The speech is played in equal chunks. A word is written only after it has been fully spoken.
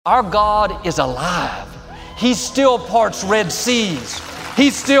Our God is alive. He still parts Red Seas.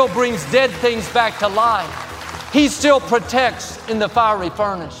 He still brings dead things back to life. He still protects in the fiery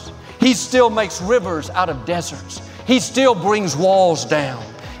furnace. He still makes rivers out of deserts. He still brings walls down.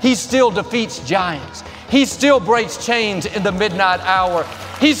 He still defeats giants. He still breaks chains in the midnight hour.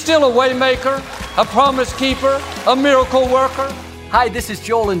 He's still a way maker, a promise keeper, a miracle worker. Hi, this is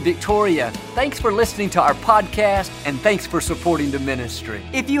Joel and Victoria. Thanks for listening to our podcast, and thanks for supporting the ministry.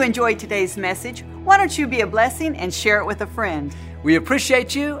 If you enjoyed today's message, why don't you be a blessing and share it with a friend? We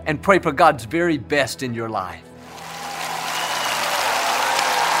appreciate you and pray for God's very best in your life.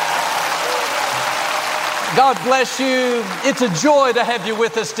 God bless you. It's a joy to have you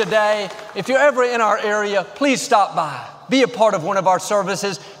with us today. If you're ever in our area, please stop by. Be a part of one of our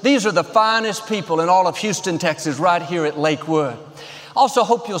services. These are the finest people in all of Houston, Texas, right here at Lakewood. Also,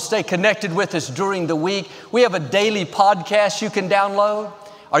 hope you'll stay connected with us during the week. We have a daily podcast you can download.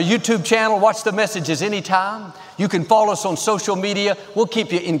 Our YouTube channel, watch the messages anytime. You can follow us on social media. We'll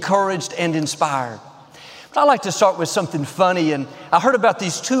keep you encouraged and inspired. But I'd like to start with something funny. And I heard about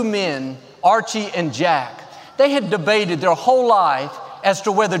these two men, Archie and Jack. They had debated their whole life as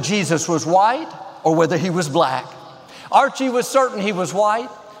to whether Jesus was white or whether he was black. Archie was certain he was white.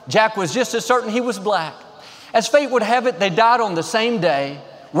 Jack was just as certain he was black. As fate would have it, they died on the same day,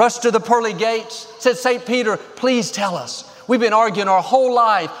 rushed to the pearly gates, said, "St. Peter, please tell us. We've been arguing our whole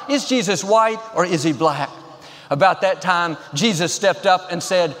life. Is Jesus white or is he black?" About that time, Jesus stepped up and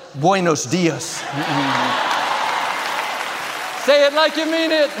said, "Buenos dias." Say it like you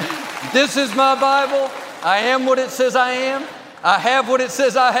mean it. This is my Bible. I am what it says I am. I have what it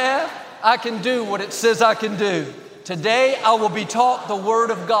says I have. I can do what it says I can do. Today, I will be taught the Word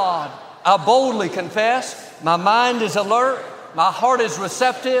of God. I boldly confess, my mind is alert, my heart is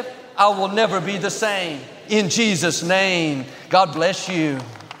receptive, I will never be the same. In Jesus' name, God bless you.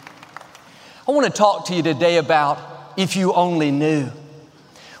 I want to talk to you today about if you only knew.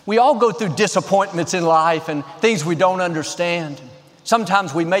 We all go through disappointments in life and things we don't understand.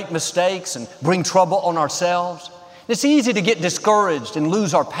 Sometimes we make mistakes and bring trouble on ourselves. It's easy to get discouraged and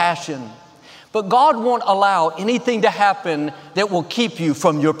lose our passion. But God won't allow anything to happen that will keep you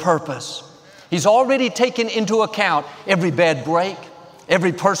from your purpose. He's already taken into account every bad break,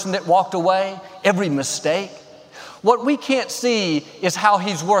 every person that walked away, every mistake. What we can't see is how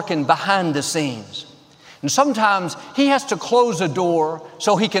He's working behind the scenes. And sometimes He has to close a door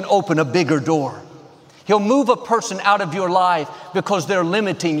so He can open a bigger door. He'll move a person out of your life because they're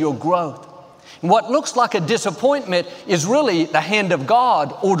limiting your growth. And what looks like a disappointment is really the hand of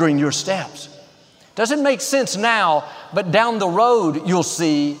God ordering your steps. Doesn't make sense now, but down the road you'll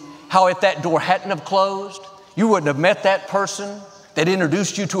see how if that door hadn't have closed, you wouldn't have met that person that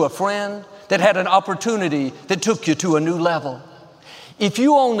introduced you to a friend, that had an opportunity that took you to a new level. If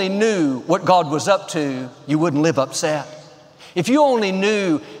you only knew what God was up to, you wouldn't live upset. If you only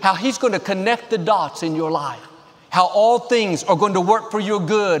knew how He's going to connect the dots in your life, how all things are going to work for your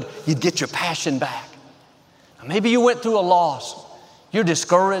good, you'd get your passion back. Maybe you went through a loss. You're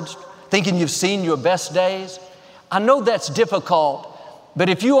discouraged, thinking you've seen your best days. I know that's difficult, but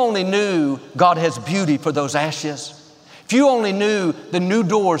if you only knew God has beauty for those ashes, if you only knew the new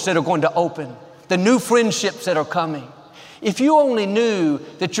doors that are going to open, the new friendships that are coming, if you only knew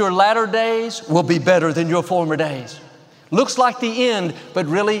that your latter days will be better than your former days. Looks like the end, but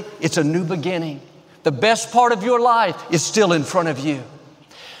really it's a new beginning. The best part of your life is still in front of you.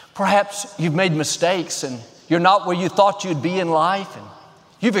 Perhaps you've made mistakes and you're not where you thought you'd be in life, and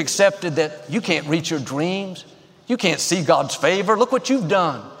you've accepted that you can't reach your dreams. You can't see God's favor. Look what you've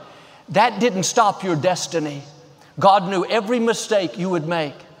done. That didn't stop your destiny. God knew every mistake you would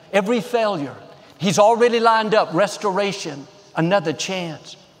make, every failure. He's already lined up restoration, another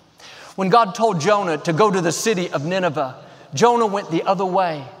chance. When God told Jonah to go to the city of Nineveh, Jonah went the other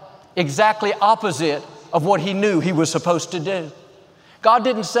way, exactly opposite of what he knew he was supposed to do. God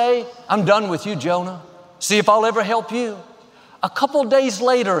didn't say, "I'm done with you, Jonah. See if I'll ever help you." A couple days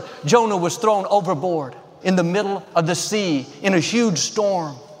later, Jonah was thrown overboard in the middle of the sea in a huge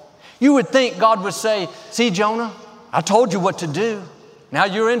storm. You would think God would say, "See, Jonah, I told you what to do. Now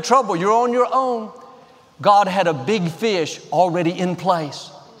you're in trouble. You're on your own." God had a big fish already in place,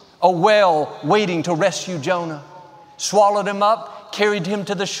 a whale waiting to rescue Jonah. Swallowed him up, carried him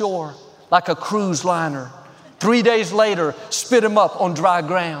to the shore like a cruise liner. 3 days later, spit him up on dry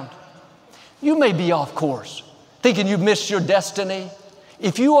ground. You may be off course, thinking you've missed your destiny.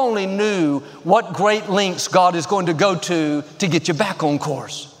 If you only knew what great lengths God is going to go to get you back on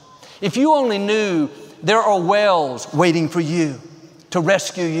course. If you only knew there are whales waiting for you to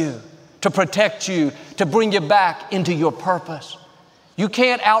rescue you, to protect you, to bring you back into your purpose. You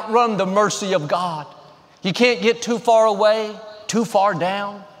can't outrun the mercy of God. You can't get too far away, too far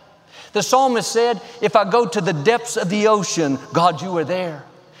down. The psalmist said, if I go to the depths of the ocean, God, you are there.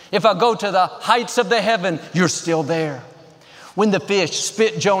 If I go to the heights of the heaven, you're still there. When the fish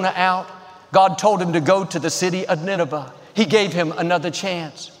spit Jonah out, God told him to go to the city of Nineveh. He gave him another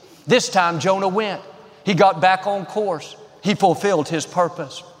chance. This time Jonah went. He got back on course. He fulfilled his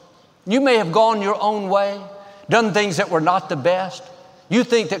purpose. You may have gone your own way, done things that were not the best. You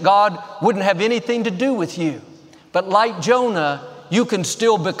think that God wouldn't have anything to do with you. But like Jonah, you can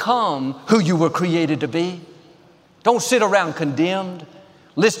still become who you were created to be. Don't sit around condemned,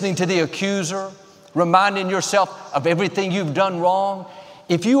 listening to the accuser, reminding yourself of everything you've done wrong.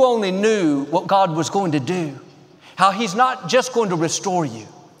 If you only knew what God was going to do, how He's not just going to restore you,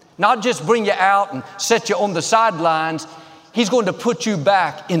 not just bring you out and set you on the sidelines. He's going to put you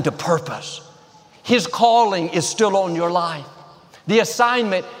back into purpose. His calling is still on your life. The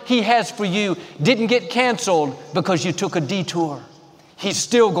assignment He has for you didn't get canceled because you took a detour. He's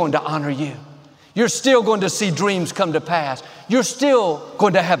still going to honor you. You're still going to see dreams come to pass. You're still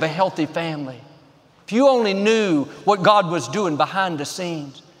going to have a healthy family. If you only knew what God was doing behind the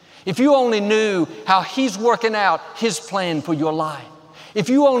scenes, if you only knew how He's working out His plan for your life, if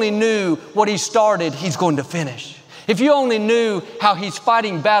you only knew what He started, He's going to finish. If you only knew how He's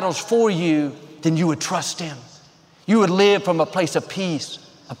fighting battles for you, then you would trust Him. You would live from a place of peace,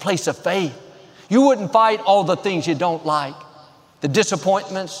 a place of faith. You wouldn't fight all the things you don't like. The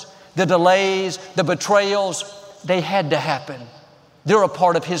disappointments, the delays, the betrayals, they had to happen. They're a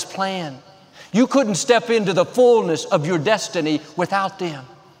part of His plan. You couldn't step into the fullness of your destiny without them.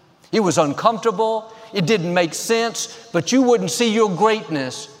 It was uncomfortable. It didn't make sense, but you wouldn't see your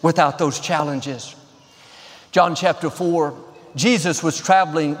greatness without those challenges. John chapter 4, Jesus was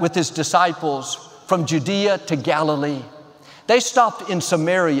traveling with His disciples from Judea to Galilee. They stopped in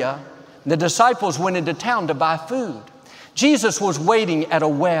Samaria. The disciples went into town to buy food. Jesus was waiting at a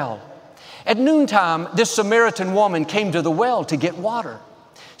well. At noontime, this Samaritan woman came to the well to get water.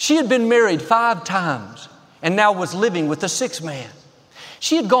 She had been married 5 times and now was living with a 6th man.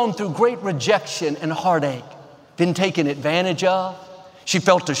 She had gone through great rejection and heartache, been taken advantage of. She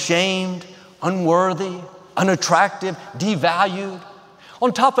felt ashamed, unworthy, unattractive, devalued.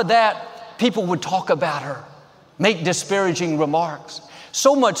 On top of that, people would talk about her, make disparaging remarks.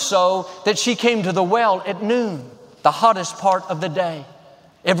 So much so that she came to the well at noon, the hottest part of the day.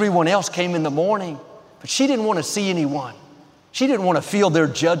 Everyone else came in the morning, but she didn't want to see anyone. She didn't want to feel their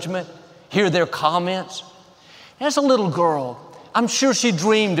judgment, hear their comments. As a little girl, I'm sure she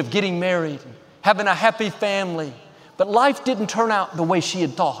dreamed of getting married, having a happy family, but life didn't turn out the way she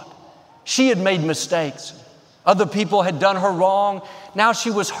had thought. She had made mistakes. Other people had done her wrong. Now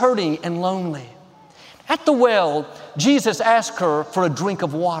she was hurting and lonely. At the well, Jesus asked her for a drink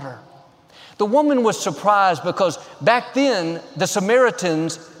of water. The woman was surprised because back then, the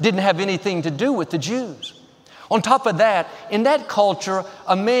Samaritans didn't have anything to do with the Jews. On top of that, in that culture,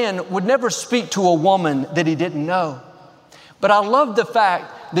 a man would never speak to a woman that he didn't know. But I love the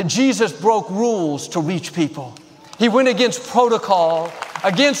fact that Jesus broke rules to reach people. He went against protocol,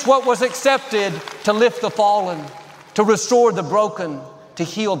 against what was accepted to lift the fallen, to restore the broken, to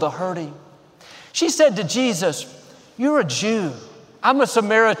heal the hurting. She said to Jesus, "You're a Jew. I'm a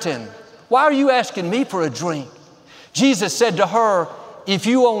Samaritan. Why are you asking me for a drink?" Jesus said to her, "If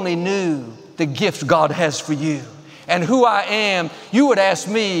you only knew the gift God has for you and who I am, you would ask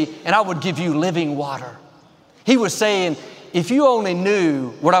me and I would give you living water." He was saying, if you only knew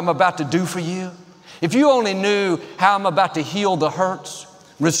what I'm about to do for you, if you only knew how I'm about to heal the hurts,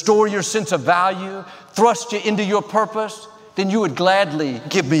 restore your sense of value, thrust you into your purpose, then you would gladly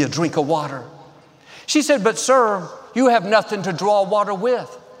give me a drink of water. She said, "But sir, you have nothing to draw water with.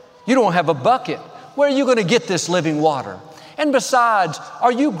 You don't have a bucket. Where are you going to get this living water? And besides,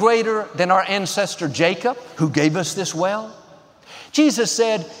 are you greater than our ancestor Jacob, who gave us this well?" Jesus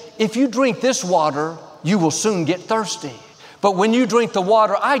said, "If you drink this water, you will soon get thirsty. But when you drink the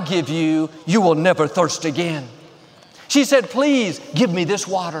water I give you, you will never thirst again." She said, "Please give me this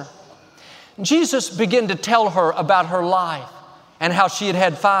water." Jesus began to tell her about her life and how she had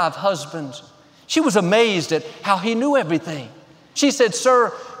had 5 husbands. She was amazed at how He knew everything. She said,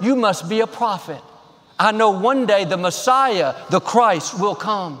 "Sir, you must be a prophet. I know one day the Messiah, the Christ, will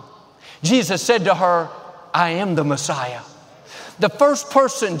come." Jesus said to her, "I am the Messiah." The first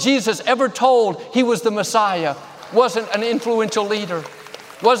person Jesus ever told He was the Messiah wasn't an influential leader,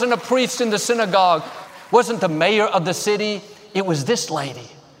 wasn't a priest in the synagogue, wasn't the mayor of the city. It was this lady,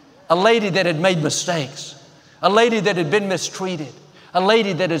 a lady that had made mistakes, a lady that had been mistreated, a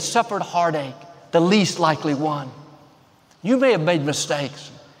lady that had suffered heartache, the least likely one. You may have made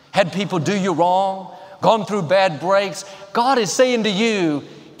mistakes, had people do you wrong, gone through bad breaks. God is saying to you,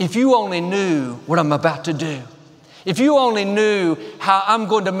 if you only knew what I'm about to do, if you only knew how I'm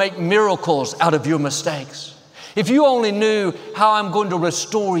going to make miracles out of your mistakes, if you only knew how I'm going to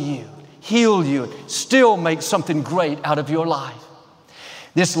restore you, heal you, still make something great out of your life.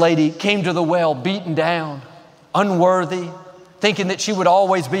 This lady came to the well beaten down, unworthy, thinking that she would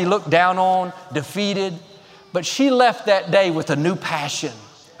always be looked down on, defeated. But she left that day with a new passion,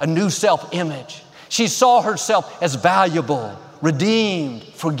 a new self-image. She saw herself as valuable, redeemed,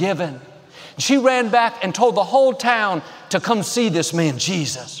 forgiven. She ran back and told the whole town to come see this man,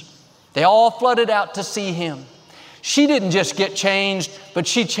 Jesus. They all flooded out to see him. She didn't just get changed, but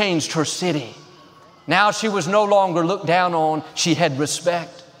she changed her city. Now she was no longer looked down on, she had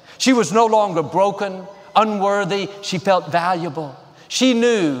respect. She was no longer broken, unworthy, she felt valuable. She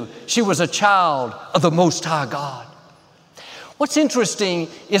knew she was a child of the Most High God. What's interesting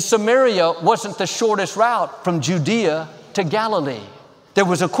is Samaria wasn't the shortest route from Judea to Galilee. There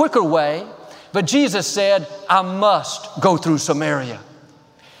was a quicker way, but Jesus said, I must go through Samaria.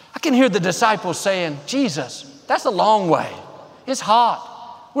 I can hear the disciples saying, Jesus, that's a long way. It's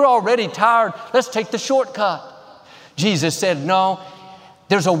hot. We're already tired. Let's take the shortcut. Jesus said, no,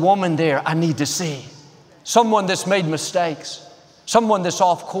 there's a woman there I need to see. Someone that's made mistakes. Someone that's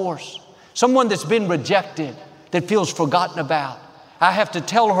off course. Someone that's been rejected, that feels forgotten about. I have to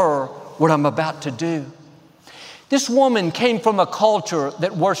tell her what I'm about to do. This woman came from a culture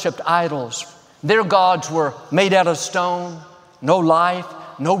that worshiped idols. Their gods were made out of stone, no life,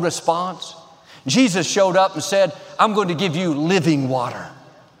 no response. Jesus showed up and said, I'm going to give you living water.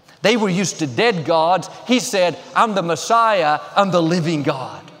 They were used to dead gods. He said, I'm the Messiah, I'm the living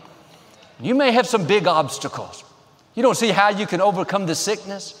God. You may have some big obstacles. You don't see how you can overcome the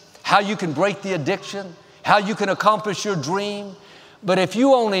sickness, how you can break the addiction, how you can accomplish your dream. But if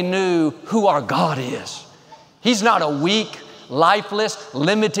you only knew who our God is, He's not a weak, lifeless,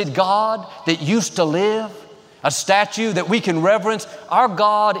 limited God that used to live, a statue that we can reverence. Our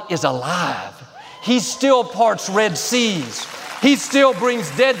God is alive. He still parts Red Seas. He still brings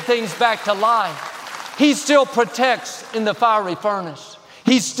dead things back to life. He still protects in the fiery furnace.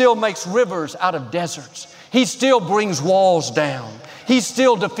 He still makes rivers out of deserts. He still brings walls down. He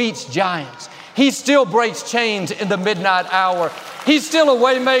still defeats giants. He still breaks chains in the midnight hour. He's still a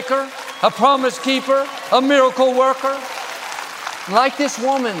way maker, a promise keeper, a miracle worker. Like this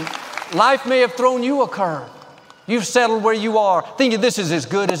woman, life may have thrown you a curve. You've settled where you are, thinking this is as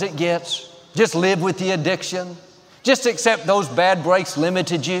good as it gets. Just live with the addiction. Just accept those bad breaks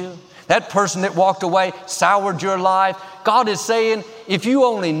limited you. That person that walked away soured your life. God is saying, if you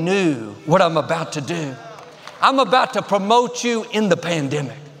only knew what I'm about to do. I'm about to promote you in the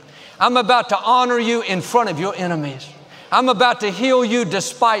pandemic. I'm about to honor you in front of your enemies. I'm about to heal you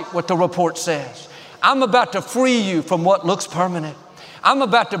despite what the report says. I'm about to free you from what looks permanent. I'm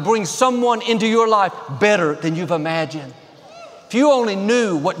about to bring someone into your life better than you've imagined. If you only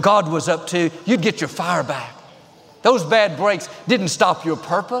knew what God was up to, you'd get your fire back. Those bad breaks didn't stop your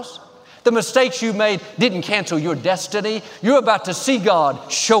purpose. The mistakes you made didn't cancel your destiny. You're about to see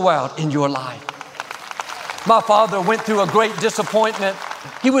God show out in your life. My father went through a great disappointment.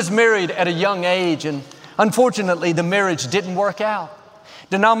 He was married at a young age, and unfortunately, the marriage didn't work out.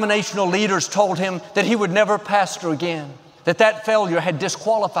 Denominational leaders told him that he would never pastor again, that failure had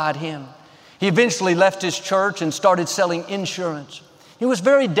disqualified him. He eventually left his church and started selling insurance. He was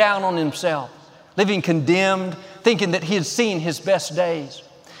very down on himself, living condemned, thinking that he had seen his best days.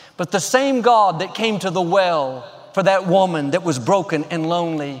 But the same God that came to the well for that woman that was broken and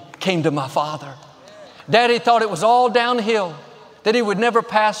lonely came to my father. Daddy thought it was all downhill, that he would never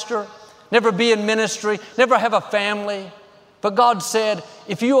pastor, never be in ministry, never have a family. But God said,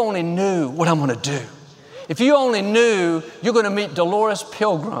 if you only knew what I'm going to do, if you only knew you're going to meet Dolores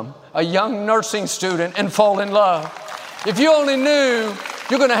Pilgrim, a young nursing student, and fall in love. If you only knew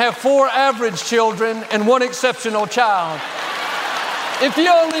you're going to have 4 average children and 1 exceptional child. If you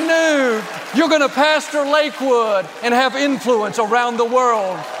only knew you're going to pastor Lakewood and have influence around the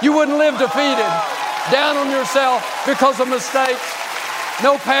world, you wouldn't live defeated, down on yourself because of mistakes,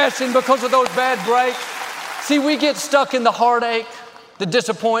 no passion because of those bad breaks. See, we get stuck in the heartache, the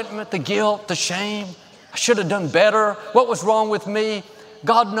disappointment, the guilt, the shame. I should have done better. What was wrong with me?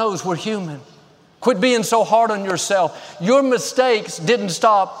 God knows we're human. Quit being so hard on yourself. Your mistakes didn't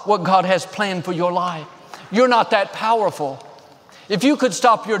stop what God has planned for your life. You're not that powerful. If you could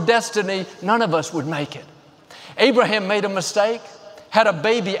stop your destiny, none of us would make it. Abraham made a mistake, had a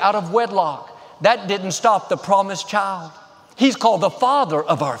baby out of wedlock. That didn't stop the promised child. He's called the father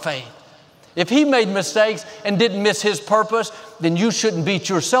of our faith. If He made mistakes and didn't miss His purpose, then you shouldn't beat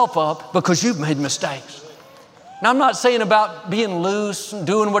yourself up because you've made mistakes. Now, I'm not saying about being loose and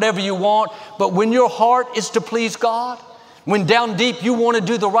doing whatever you want, but when your heart is to please God, when down deep you want to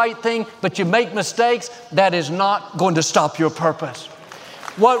do the right thing, but you make mistakes, that is not going to stop your purpose.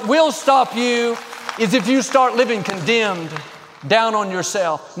 What will stop you is if you start living condemned, down on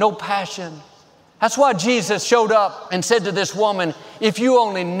yourself, no passion. That's why Jesus showed up and said to this woman, if you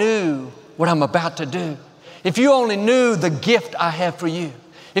only knew what I'm about to do, if you only knew the gift I have for you,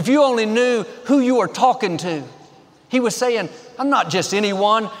 if you only knew who you are talking to. He was saying, I'm not just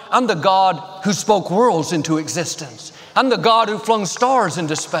anyone. I'm the God who spoke worlds into existence. I'm the God who flung stars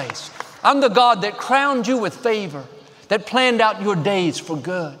into space. I'm the God that crowned you with favor, that planned out your days for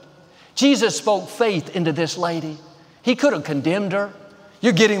good. Jesus spoke faith into this lady. He could have condemned her.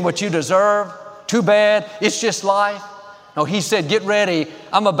 You're getting what you deserve. Too bad. It's just life. No, He said, get ready.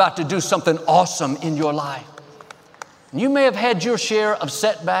 I'm about to do something awesome in your life. And you may have had your share of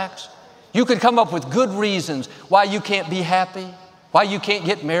setbacks. You could come up with good reasons why you can't be happy, why you can't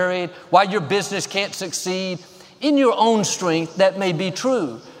get married, why your business can't succeed. In your own strength, that may be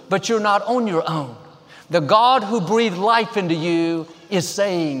true, but you're not on your own. The God who breathed life into you is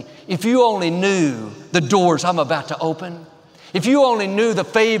saying, if you only knew the doors I'm about to open, if you only knew the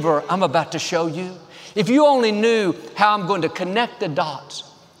favor I'm about to show you, if you only knew how I'm going to connect the dots,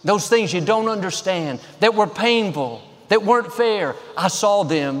 those things you don't understand, that were painful, that weren't fair, I saw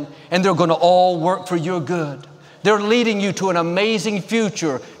them, and they're going to all work for your good. They're leading you to an amazing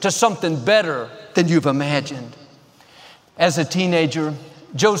future, to something better than you've imagined. As a teenager,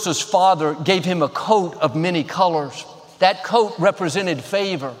 Joseph's father gave him a coat of many colors. That coat represented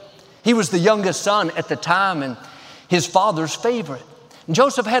favor. He was the youngest son at the time and his father's favorite. And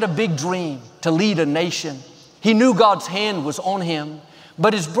Joseph had a big dream to lead a nation. He knew God's hand was on him,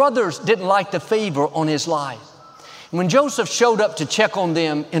 but his brothers didn't like the favor on his life. When Joseph showed up to check on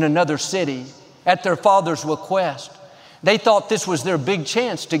them in another city at their father's request, they thought this was their big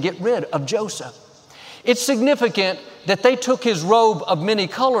chance to get rid of Joseph. It's significant that they took his robe of many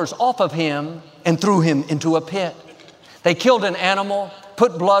colors off of him and threw him into a pit. They killed an animal,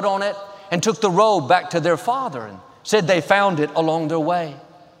 put blood on it, and took the robe back to their father and said they found it along their way.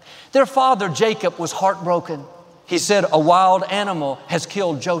 Their father, Jacob, was heartbroken. He said, a wild animal has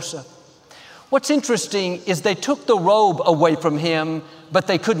killed Joseph. What's interesting is they took the robe away from him, but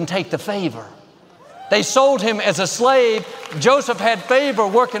they couldn't take the favor. They sold him as a slave. Joseph had favor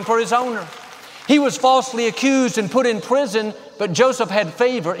working for his owner. He was falsely accused and put in prison, but Joseph had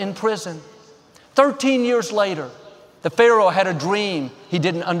favor in prison. 13 years later, the Pharaoh had a dream he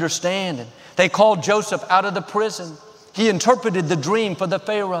didn't understand, and they called Joseph out of the prison. He interpreted the dream for the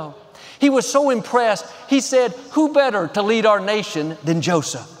Pharaoh. He was so impressed, he said, who better to lead our nation than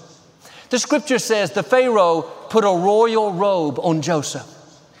Joseph? The scripture says the Pharaoh put a royal robe on Joseph.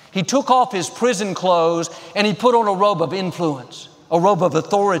 He took off his prison clothes and he put on a robe of influence, a robe of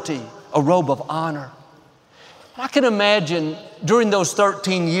authority, a robe of honor. I can imagine during those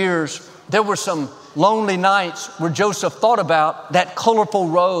 13 years, there were some lonely nights where Joseph thought about that colorful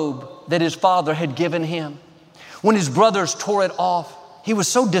robe that his father had given him. When his brothers tore it off, he was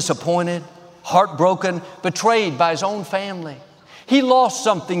so disappointed, heartbroken, betrayed by his own family. He lost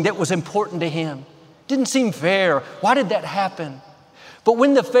something that was important to him. Didn't seem fair. Why did that happen? But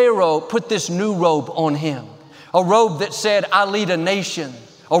when the Pharaoh put this new robe on him, a robe that said, I lead a nation,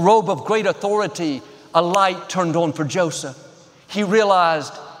 a robe of great authority, a light turned on for Joseph. He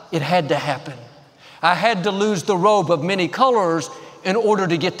realized it had to happen. I had to lose the robe of many colors in order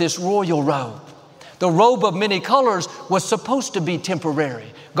to get this royal robe. The robe of many colors was supposed to be temporary.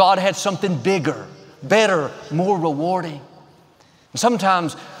 God had something bigger, better, more rewarding.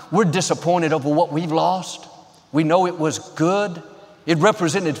 Sometimes we're disappointed over what we've lost. We know it was good. It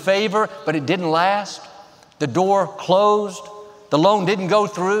represented favor, but it didn't last. The door closed. The loan didn't go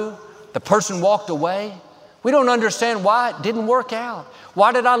through. The person walked away. We don't understand why it didn't work out.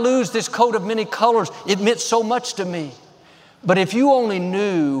 Why did I lose this coat of many colors? It meant so much to me. But if you only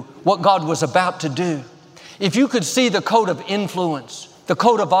knew what God was about to do, if you could see the coat of influence, the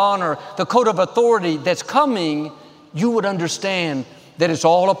coat of honor, the coat of authority that's coming, you would understand that it's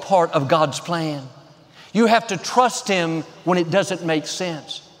all a part of God's plan. You have to trust Him when it doesn't make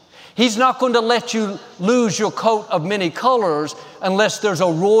sense. He's not going to let you lose your coat of many colors unless there's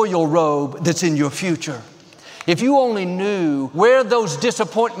a royal robe that's in your future. If you only knew where those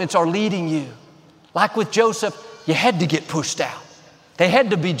disappointments are leading you, like with Joseph, you had to get pushed out. They had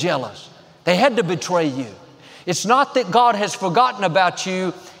to be jealous. They had to betray you. It's not that God has forgotten about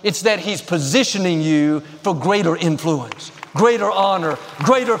you. It's that He's positioning you for greater influence, greater honor,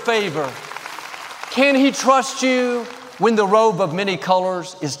 greater favor. Can He trust you when the robe of many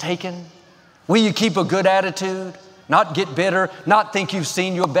colors is taken? Will you keep a good attitude, not get bitter, not think you've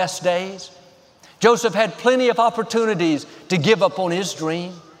seen your best days? Joseph had plenty of opportunities to give up on his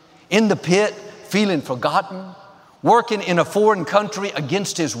dream. In the pit, feeling forgotten, working in a foreign country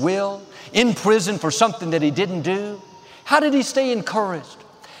against his will, in prison for something that he didn't do. How did he stay encouraged?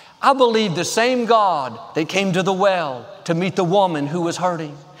 I believe the same God that came to the well to meet the woman who was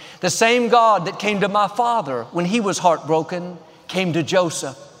hurting, the same God that came to my father when he was heartbroken, came to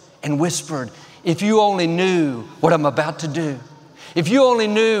Joseph and whispered, if you only knew what I'm about to do, if you only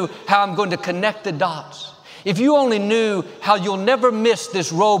knew how I'm going to connect the dots, if you only knew how you'll never miss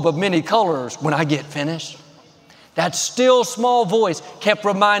this robe of many colors when I get finished. That still small voice kept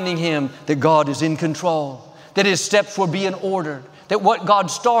reminding him that God is in control, that his steps were being ordered, that what God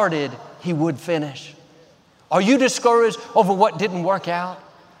started, He would finish. Are you discouraged over what didn't work out?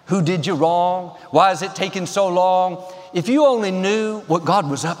 Who did you wrong? Why is it taking so long? If you only knew what God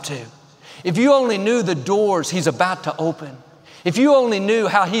was up to, if you only knew the doors He's about to open, if you only knew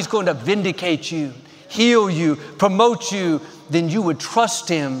how He's going to vindicate you, heal you, promote you, then you would trust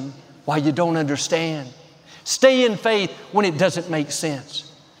Him while you don't understand. Stay in faith when it doesn't make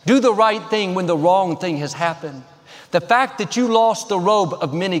sense. Do the right thing when the wrong thing has happened. The fact that you lost the robe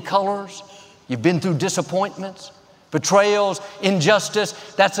of many colors, you've been through disappointments, betrayals, injustice,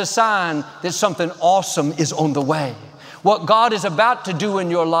 that's a sign that something awesome is on the way. What God is about to do in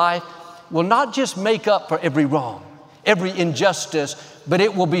your life will not just make up for every wrong, every injustice, but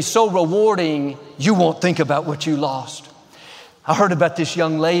it will be so rewarding you won't think about what you lost. I heard about this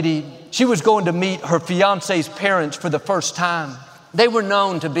young lady. She was going to meet her fiance's parents for the first time. They were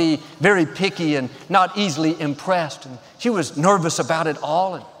known to be very picky and not easily impressed. And she was nervous about it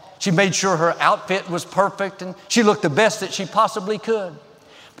all. And she made sure her outfit was perfect and she looked the best that she possibly could.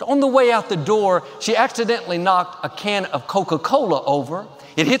 But on the way out the door, she accidentally knocked a can of Coca-Cola over.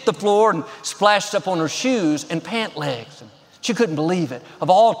 It hit the floor and splashed up on her shoes and pant legs. And she couldn't believe it. Of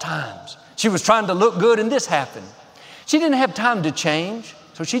all times, she was trying to look good and this happened. She didn't have time to change,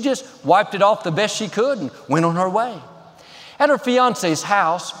 so she just wiped it off the best she could and went on her way. At her fiance's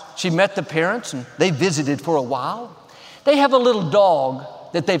house, she met the parents and they visited for a while. They have a little dog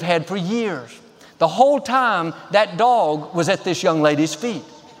that they've had for years. The whole time, that dog was at this young lady's feet.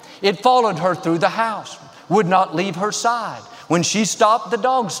 It followed her through the house, would not leave her side. When she stopped, the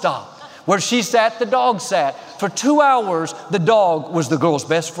dog stopped. Where she sat, the dog sat. For 2 hours, the dog was the girl's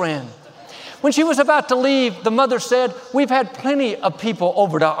best friend. When she was about to leave, the mother said, we've had plenty of people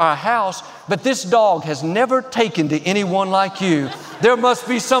over to our house, but this dog has never taken to anyone like you. There must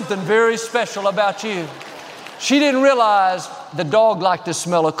be something very special about you. She didn't realize the dog liked the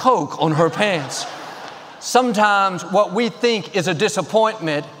smell of Coke on her pants. Sometimes what we think is a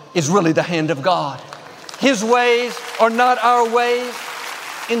disappointment is really the hand of God. His ways are not our ways.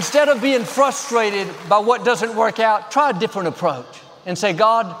 Instead of being frustrated by what doesn't work out, try a different approach and say,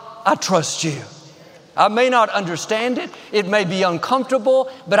 God, I trust you. I may not understand it. It may be uncomfortable,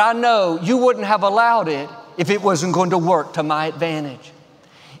 but I know you wouldn't have allowed it if it wasn't going to work to my advantage.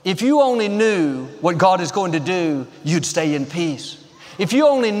 If you only knew what God is going to do, you'd stay in peace. If you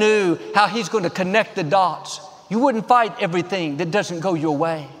only knew how He's going to connect the dots, you wouldn't fight everything that doesn't go your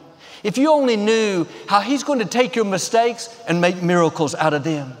way. If you only knew how He's going to take your mistakes and make miracles out of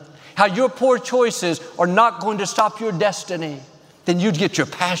them, how your poor choices are not going to stop your destiny, then you'd get your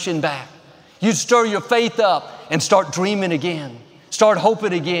passion back. You'd stir your faith up and start dreaming again, start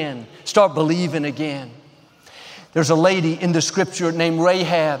hoping again, start believing again. There's a lady in the scripture named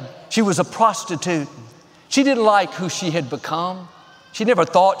Rahab. She was a prostitute. She didn't like who she had become. She never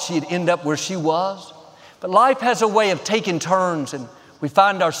thought she'd end up where she was. But life has a way of taking turns and we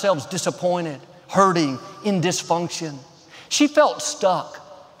find ourselves disappointed, hurting, in dysfunction. She felt stuck.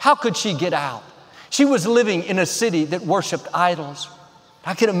 How could she get out? She was living in a city that worshiped idols.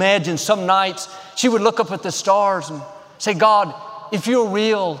 I can imagine some nights she would look up at the stars and say, God, if you're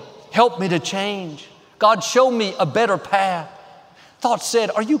real, help me to change. God, show me a better path. Thoughts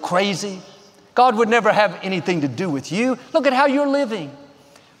said, are you crazy? God would never have anything to do with you. Look at how you're living.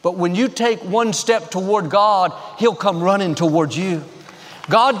 But when you take one step toward God, He'll come running towards you.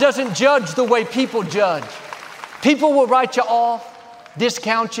 God doesn't judge the way people judge. People will write you off,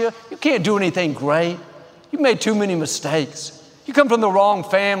 discount you. You can't do anything great. You made too many mistakes. You come from the wrong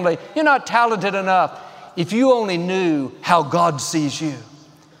family. You're not talented enough. If you only knew how God sees you.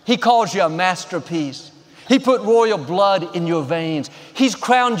 He calls you a masterpiece. He put royal blood in your veins. He's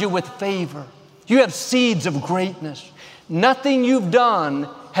crowned you with favor. You have seeds of greatness. Nothing you've done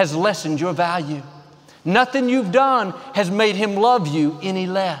has lessened your value. Nothing you've done has made Him love you any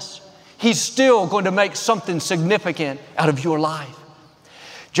less. He's still going to make something significant out of your life.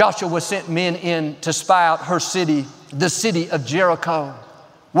 Joshua sent men in to spy out her city, the city of Jericho.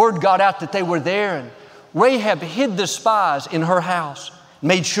 Word got out that they were there, and Rahab hid the spies in her house,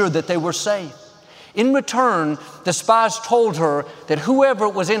 made sure that they were safe. In return, the spies told her that whoever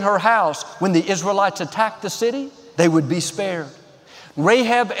was in her house when the Israelites attacked the city, they would be spared.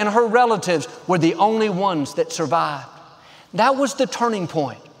 Rahab and her relatives were the only ones that survived. That was the turning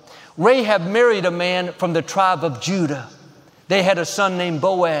point. Rahab married a man from the tribe of Judah. They had a son named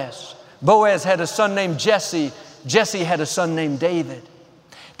Boaz. Boaz had a son named Jesse. Jesse had a son named David.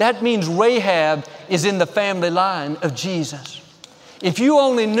 That means Rahab is in the family line of Jesus. If you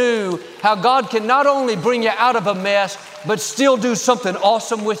only knew how God can not only bring you out of a mess, but still do something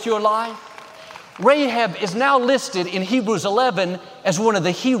awesome with your life. Rahab is now listed in Hebrews 11 as one of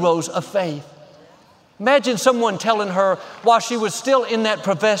the heroes of faith. Imagine someone telling her while she was still in that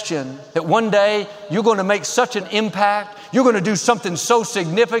profession that one day you're going to make such an impact, you're going to do something so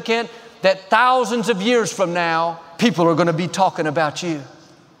significant that thousands of years from now, people are going to be talking about you.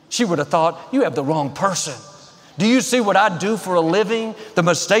 She would have thought, you have the wrong person. Do you see what I do for a living? The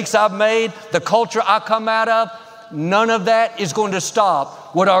mistakes I've made, the culture I come out of? None of that is going to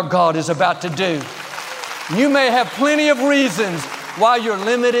stop what our God is about to do. You may have plenty of reasons why you're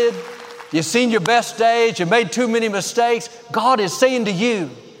limited. You've seen your best days. You made too many mistakes. God is saying to you,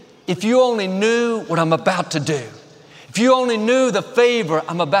 if you only knew what I'm about to do, if you only knew the favor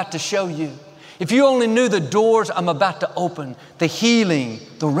I'm about to show you, if you only knew the doors I'm about to open, the healing,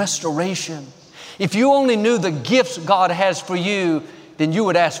 the restoration, if you only knew the gifts God has for you, then you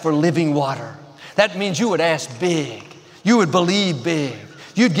would ask for living water. That means you would ask big. You would believe big.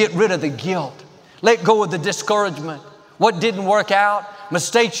 You'd get rid of the guilt. Let go of the discouragement. What didn't work out,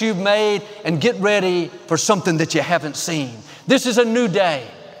 mistakes you've made, and get ready for something that you haven't seen. This is a new day.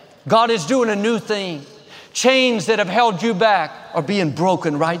 God is doing a new thing. Chains that have held you back are being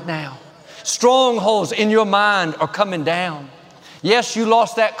broken right now. Strongholds in your mind are coming down. Yes, you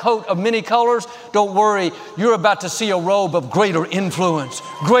lost that coat of many colors. Don't worry. You're about to see a robe of greater influence,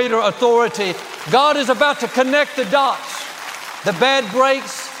 greater authority. God is about to connect the dots. The bad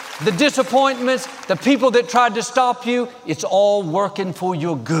breaks, the disappointments, the people that tried to stop you, it's all working for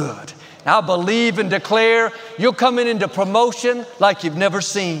your good. I believe and declare you're coming into promotion like you've never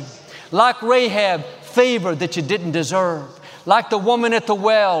seen. Like Rahab, favor that you didn't deserve. Like the woman at the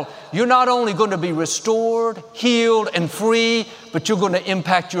well, you're not only going to be restored, healed, and free, but you're going to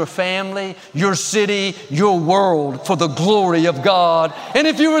impact your family, your city, your world for the glory of God. And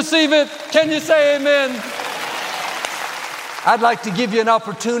if you receive it, can you say amen? I'd like to give you an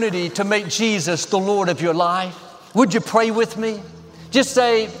opportunity to make Jesus the Lord of your life. Would you pray with me? Just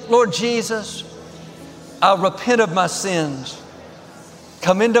say, Lord Jesus, I repent of my sins.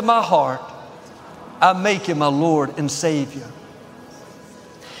 Come into my heart. I make you my Lord and Savior.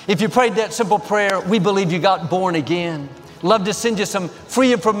 If you prayed that simple prayer, we believe you got born again. Love to send you some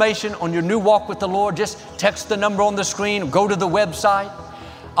free information on your new walk with the Lord. Just text the number on the screen, go to the website.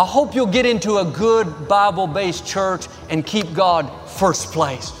 I hope you'll get into a good Bible-based church and keep God first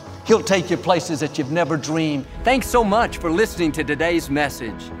place. He'll take you places that you've never dreamed. Thanks so much for listening to today's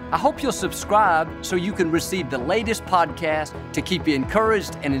message. I hope you'll subscribe so you can receive the latest podcast to keep you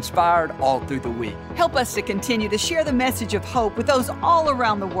encouraged and inspired all through the week. Help us to continue to share the message of hope with those all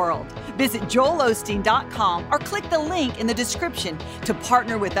around the world. Visit joelosteen.com or click the link in the description to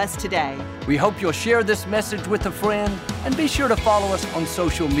partner with us today. We hope you'll share this message with a friend and be sure to follow us on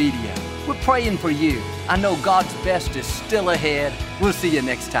social media. We're praying for you. I know God's best is still ahead. We'll see you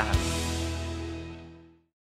next time.